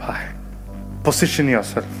fly up high. Position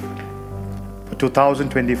yourself for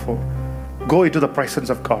 2024. Go into the presence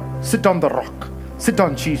of God. Sit on the rock. Sit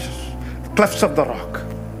on Jesus. Clefts of the rock.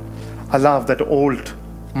 I love that old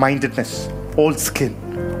mindedness, old skin,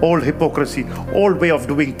 old hypocrisy, old way of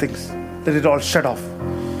doing things. Let it all shut off.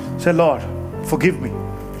 Say, Lord, forgive me.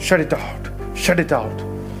 Shut it out. Shut it out.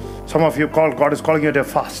 Some of you God is calling you to a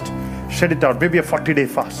fast. Shut it out. Maybe a 40-day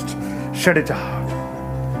fast. Shut it out.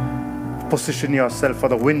 Position yourself for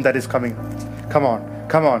the wind that is coming. Come on.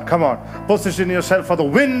 Come on. Come on. Position yourself for the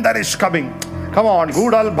wind that is coming. Come on.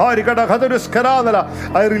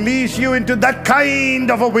 I release you into that kind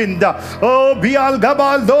of a wind. Oh,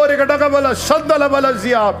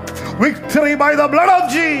 victory by the blood of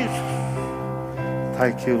Jesus.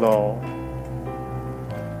 Thank you, Lord.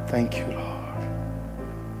 Thank you, Lord.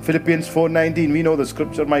 Philippians 4:19, we know the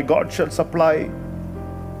scripture. My God shall supply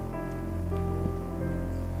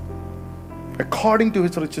according to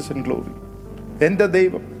his riches and glory. എൻ്റെ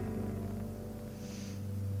ദൈവം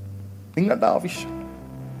നിങ്ങളുടെ ആവശ്യം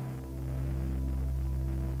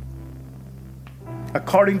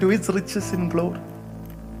according to his riches in glory,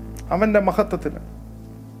 അവന്റെ മഹത്വത്തിന്.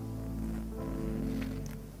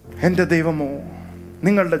 എൻ്റെ ദൈവമോ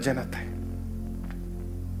നിങ്ങളുടെ ജനത്തെ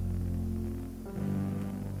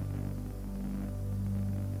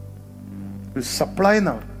സപ്ലൈ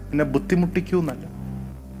എന്നവർ എന്നെ ബുദ്ധിമുട്ടിക്കൂന്നല്ല.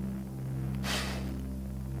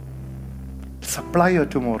 Supply your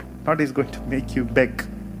tomorrow. Not is going to make you beg,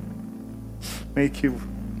 make you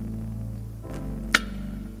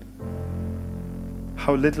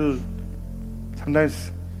how little. Sometimes,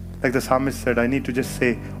 like the psalmist said, I need to just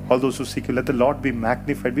say, all those who seek you, let the Lord be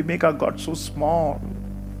magnified. We make our God so small.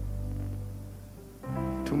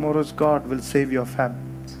 Tomorrow's God will save your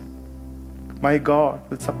family. My God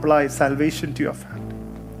will supply salvation to your family,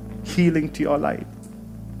 healing to your life,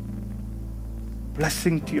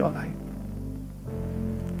 blessing to your life.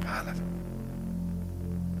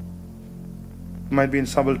 You might be in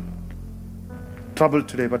trouble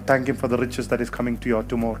today, but thank him for the riches that is coming to your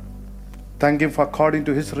tomorrow. Thank him for according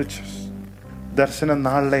to his riches. Darshana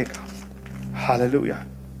naaleka. Hallelujah.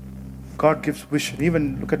 God gives vision. Even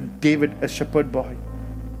look at David, a shepherd boy.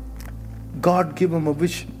 God gave him a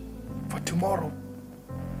vision for tomorrow.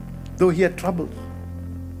 Though he had troubles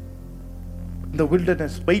in the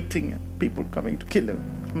wilderness, waiting and people coming to kill him.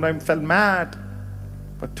 Sometimes felt mad.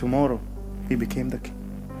 But tomorrow he became the king.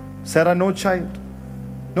 Sarah, no child,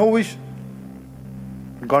 no vision.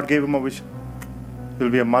 God gave him a vision. You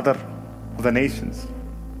will be a mother of the nations.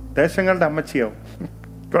 ദേശങ്ങളുടെ അമ്മച്ചിയാവും.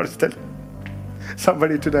 God is telling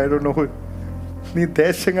somebody today, I don't know who. നീ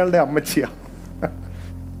ദേശങ്ങളുടെ അമ്മച്ചിയാവും.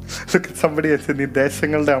 Look at somebody and say, നീ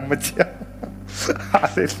ദേശങ്ങളുടെ അമ്മച്ചിയാവും.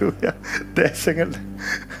 Hallelujah. ദേശങ്ങളുടെ.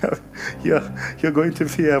 You're going to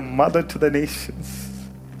be a mother to the nations.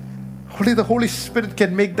 Only the Holy Spirit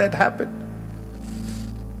can make that happen.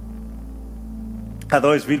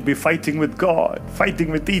 Otherwise, we'll be fighting with God, fighting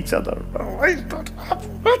with each other.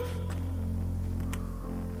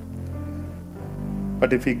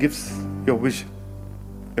 But if he gives your vision,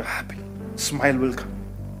 you're happy. Smile will come.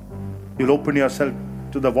 You'll open yourself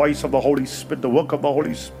to the voice of the Holy Spirit, the work of the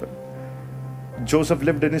Holy Spirit. Joseph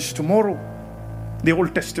lived in his tomorrow, the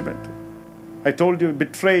Old Testament. I told you,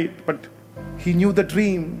 betrayed, but he knew the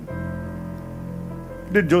dream.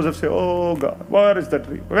 Did Joseph say, oh God, where is the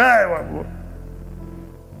dream? Where?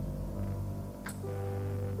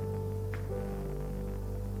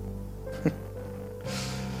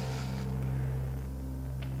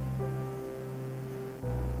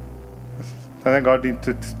 And then God needs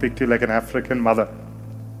to speak to you like an African mother.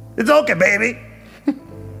 It's okay, baby.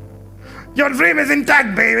 Your dream is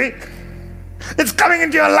intact, baby. It's coming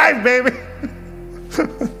into your life, baby.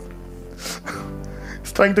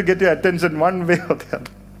 It's trying to get your attention one way or the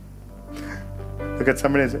other. Look at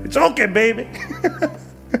somebody and say, it's okay, baby.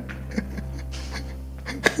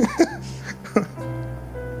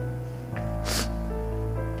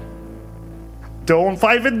 Don't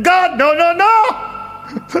fight with God. No, no, no.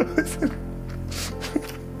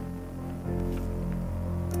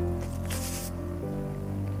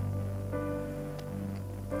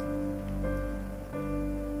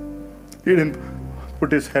 He didn't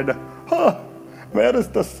put his head up. Oh, where is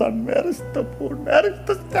the sun? Where is the moon? Where is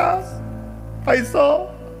the stars? I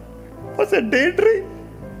saw. Was a daydream.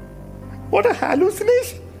 What a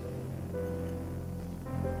hallucination.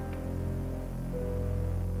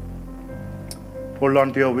 Hold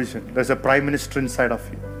on to your vision. There's a prime minister inside of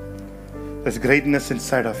you. There's greatness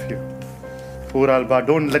inside of you.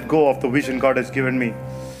 Don't let go of the vision God has given me.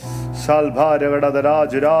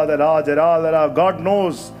 God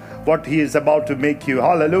knows what He is about to make you.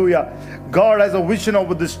 Hallelujah. God has a vision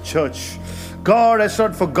over this church. God has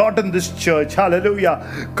not forgotten this church. Hallelujah.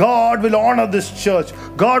 God will honor this church.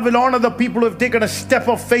 God will honor the people who have taken a step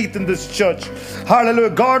of faith in this church.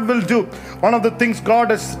 Hallelujah. God will do. One of the things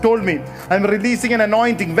God has told me, I'm releasing an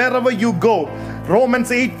anointing wherever you go.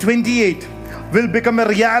 Romans 8:28 will become a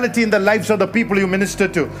reality in the lives of the people you minister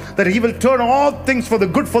to, that He will turn all things for the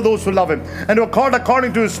good for those who love Him and who are called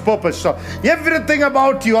according to His purpose. So everything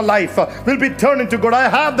about your life will be turned into good. I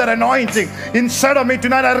have that anointing inside of me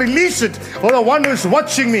tonight. I release it. Oh, the one who is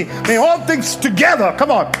watching me, may all things together,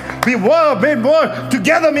 come on, be made more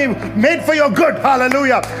together, made for your good.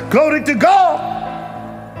 Hallelujah. Glory to God.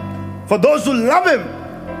 For those who love Him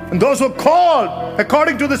and those who are called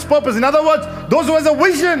according to this purpose. In other words, those who has a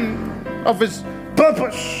vision of His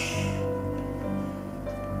purpose.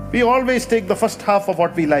 We always take the first half of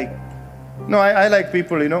what we like. No, I like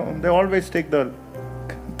people, they always take the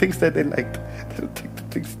things that they like. They'll take the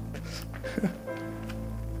things.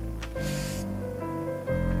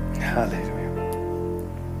 Hallelujah.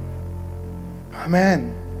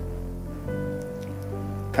 Amen.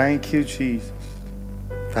 Thank you, Jesus.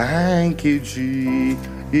 Thank you, Jesus.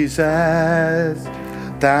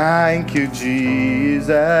 Thank you, Jesus.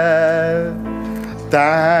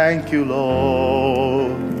 Thank you,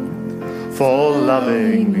 Lord, for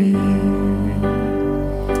loving me.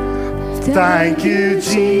 Thank you,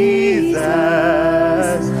 Jesus.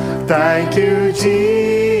 Thank you,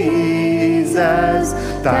 Jesus.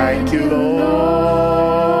 Thank you,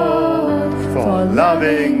 Lord, for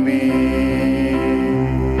loving me.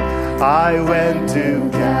 I went to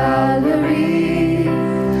Calvary,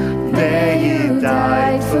 there He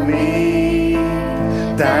died for me.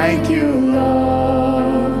 Thank you,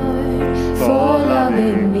 Lord, for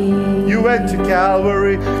loving me. You went to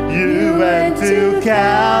Calvary, you went to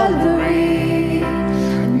Calvary,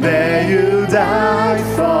 there you died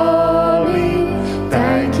for me.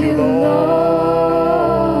 Thank you,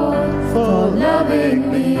 Lord, for loving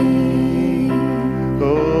me.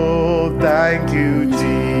 Oh, thank you,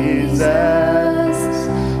 Jesus.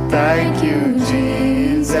 Thank you,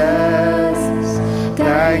 Jesus.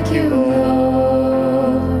 Thank you,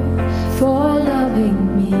 Lord, for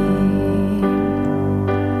loving me.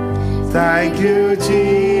 Thank you,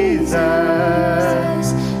 Jesus.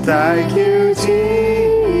 Thank you,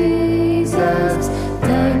 Jesus.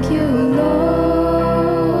 Thank you,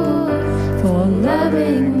 Lord, for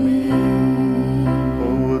loving me.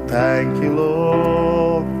 Oh, thank you,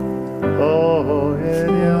 Lord. Oh,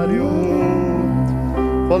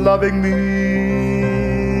 for loving me.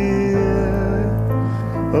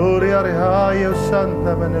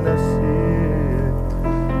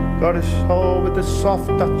 God is with a soft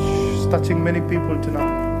touch, touching many people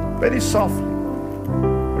tonight. Very softly,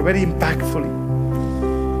 but very impactfully.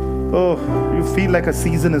 Oh, you feel like a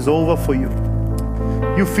season is over for you.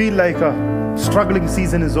 You feel like a struggling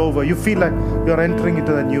season is over. You feel like you're entering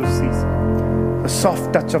into a new season. A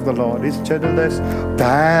soft touch of the Lord, His gentleness.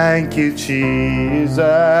 Thank you, Jesus.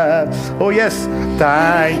 Oh yes,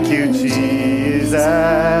 thank you,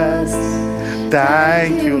 Jesus.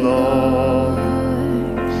 Thank you, Lord,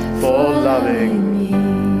 for loving me.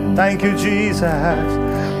 Thank you, Jesus.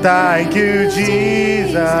 Thank you,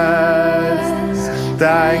 Jesus.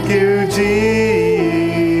 Thank you,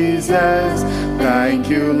 Jesus. Thank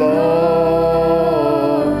you,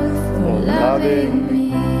 Lord, for loving me.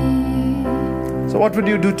 So what would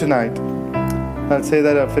you do tonight? I'll say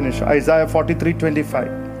that I'll finish. Isaiah 43:25.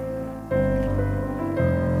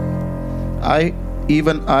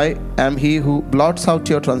 Even I am He who blots out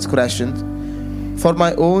your transgressions for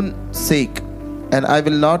my own sake, and I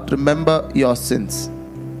will not remember your sins.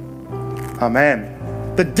 Amen.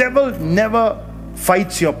 The devil never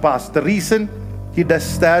fights your past. The reason he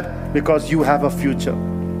does that, because you have a future.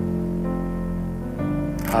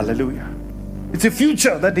 Hallelujah. It's a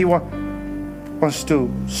future that he wants to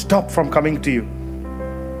stop from coming to you.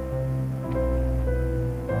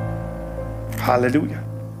 Hallelujah.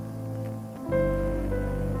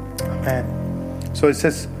 Amen. So it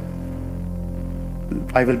says,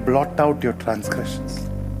 I will blot out your transgressions.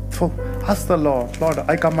 So ask the Lord, Lord,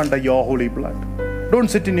 I come under your holy blood. Don't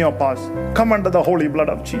sit in your past. Come under the holy blood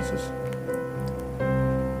of Jesus.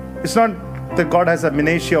 It's not that God has a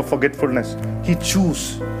amnesia of forgetfulness. He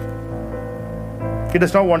chooses. He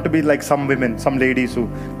does not want to be like some women, some ladies who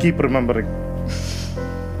keep remembering.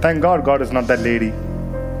 Thank God, God is not that lady.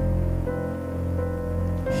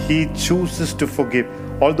 He chooses to forgive.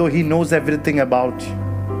 Although He knows everything about you,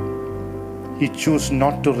 He chooses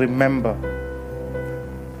not to remember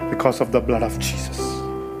because of the blood of Jesus.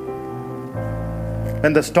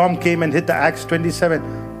 When the storm came and hit the Acts 27,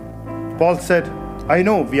 Paul said, I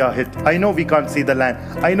know we are hit. I know we can't see the land.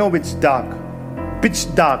 I know it's dark,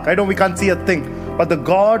 pitch dark. I know we can't see a thing. But the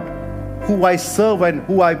God who I serve and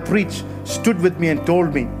who I preach stood with me and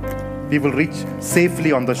told me we will reach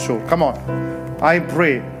safely on the shore. Come on. I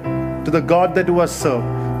pray to the God that you are served,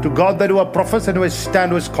 to God that you are professed and who has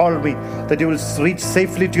stand, who has called me, that you will reach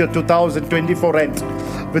safely to your 2024 end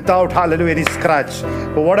without, hallelujah, any scratch.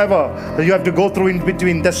 But whatever you have to go through in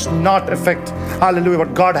between does not affect, hallelujah,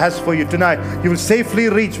 what God has for you tonight. You will safely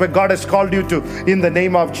reach where God has called you to in the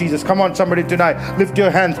name of Jesus. Come on, somebody tonight, lift your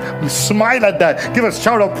hands, smile at that, give a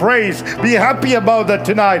shout of praise, be happy about that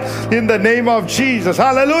tonight in the name of Jesus.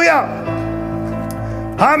 Hallelujah.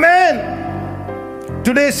 Amen.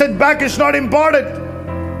 Today's setback is not important.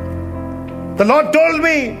 The Lord told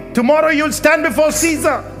me tomorrow you'll stand before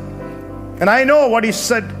Caesar. And I know what He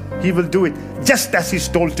said. He will do it just as He's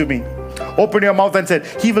told to me. Open your mouth and say,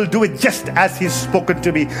 He will do it just as He's spoken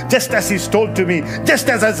to me, just as He's told to me, just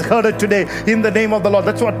as I've heard it today in the name of the Lord.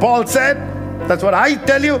 That's what Paul said. That's what I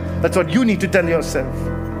tell you. That's what you need to tell yourself.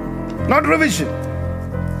 Not revision.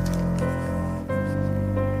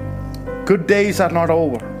 Good days are not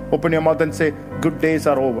over. Open your mouth and say, good days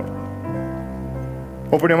are over.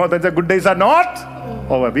 Open your mouth and say, good days are not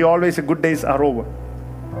over. We always say, good days are over.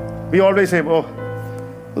 We always say, oh,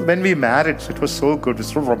 when we married, it was so good,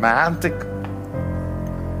 it's so romantic.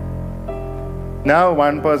 Now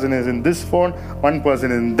one person is in this phone, one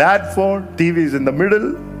person is in that phone, TV is in the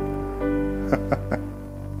middle.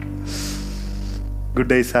 Good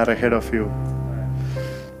days are ahead of you.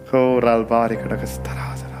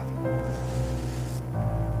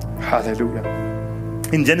 Hallelujah.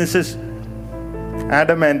 In Genesis,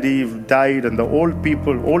 Adam and Eve died, and the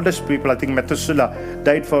oldest people, I think Methuselah,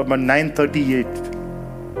 died for about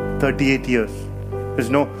 38 years. There's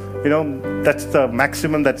no, that's the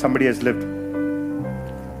maximum that somebody has lived.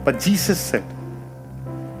 But Jesus said,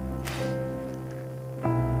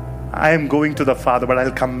 I am going to the Father, but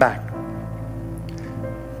I'll come back.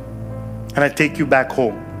 And I take you back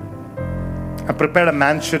home. I prepared a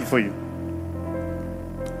mansion for you.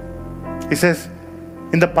 He says,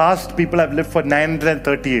 in the past, people have lived for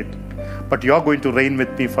 938, but you're going to reign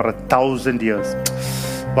with me for 1,000 years.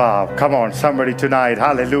 Wow, come on, somebody tonight.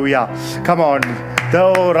 Hallelujah. Come on.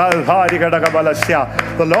 The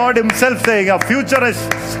Lord Himself saying, our future is,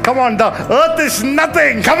 come on, the earth is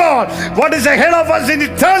nothing. Come on. What is ahead of us in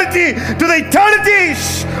eternity to the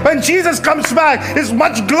eternities when Jesus comes back is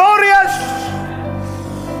much glorious.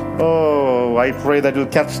 Oh, I pray that you'll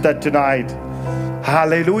catch that tonight.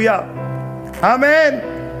 Hallelujah. Amen.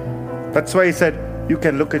 That's why He said, you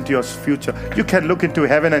can look into your future. You can look into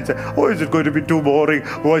heaven and say, oh, is it going to be too boring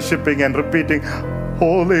worshipping and repeating,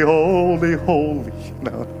 holy, holy, holy.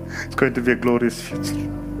 No, it's going to be a glorious future.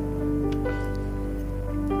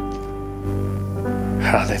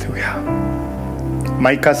 Hallelujah.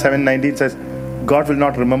 Micah 7:19 says, God will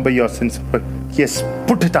not remember your sins, but He has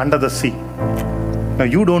put it under the sea. Now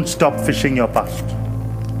you don't stop fishing your past.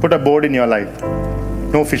 Put a board in your life.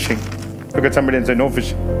 No fishing. Look at somebody and say, no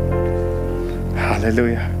fishing.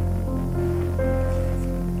 Hallelujah.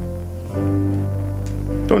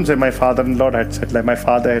 Don't say my father-in-law had said like, my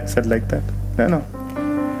father had said like that. No.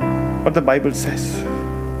 What the Bible says.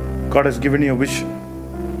 God has given you a vision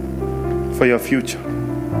for your future.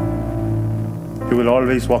 You will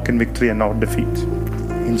always walk in victory and not defeat.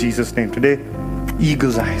 In Jesus' name. Today,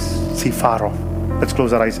 eagle's eyes. See far off. Let's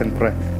close our eyes and pray.